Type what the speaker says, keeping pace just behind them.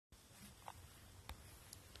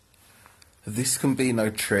This can be no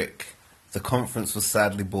trick. The conference was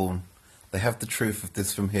sadly born. They have the truth of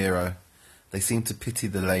this from Hero. They seem to pity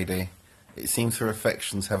the lady. It seems her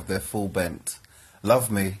affections have their full bent.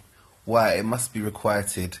 Love me? Why, it must be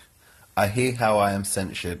requited. I hear how I am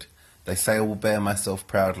censured. They say I will bear myself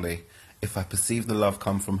proudly, if I perceive the love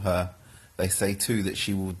come from her. They say too that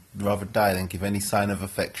she will rather die than give any sign of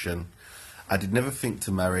affection. I did never think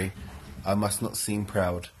to marry. I must not seem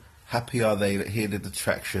proud. Happy are they that hear the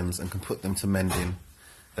detractions and can put them to mending.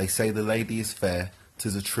 They say the lady is fair,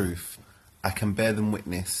 'tis a truth. I can bear them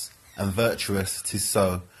witness, and virtuous, 'tis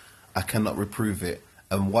so. I cannot reprove it,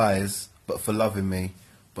 and wise, but for loving me.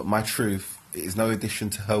 But my truth, it is no addition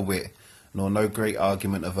to her wit, nor no great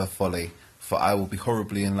argument of her folly, for I will be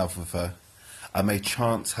horribly in love with her. I may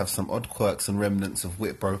chance have some odd quirks and remnants of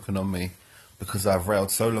wit broken on me, because I have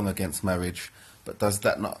railed so long against marriage, but does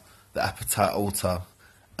that not the appetite alter?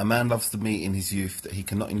 A man loves the meat in his youth that he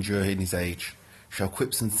cannot endure in his age. Shall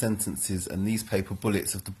quips and sentences and these paper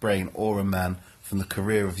bullets of the brain awe a man from the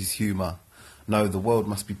career of his humour? No, the world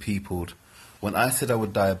must be peopled. When I said I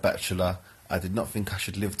would die a bachelor, I did not think I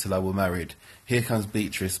should live till I were married. Here comes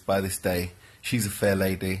Beatrice by this day. She's a fair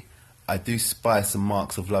lady. I do spy some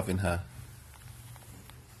marks of love in her.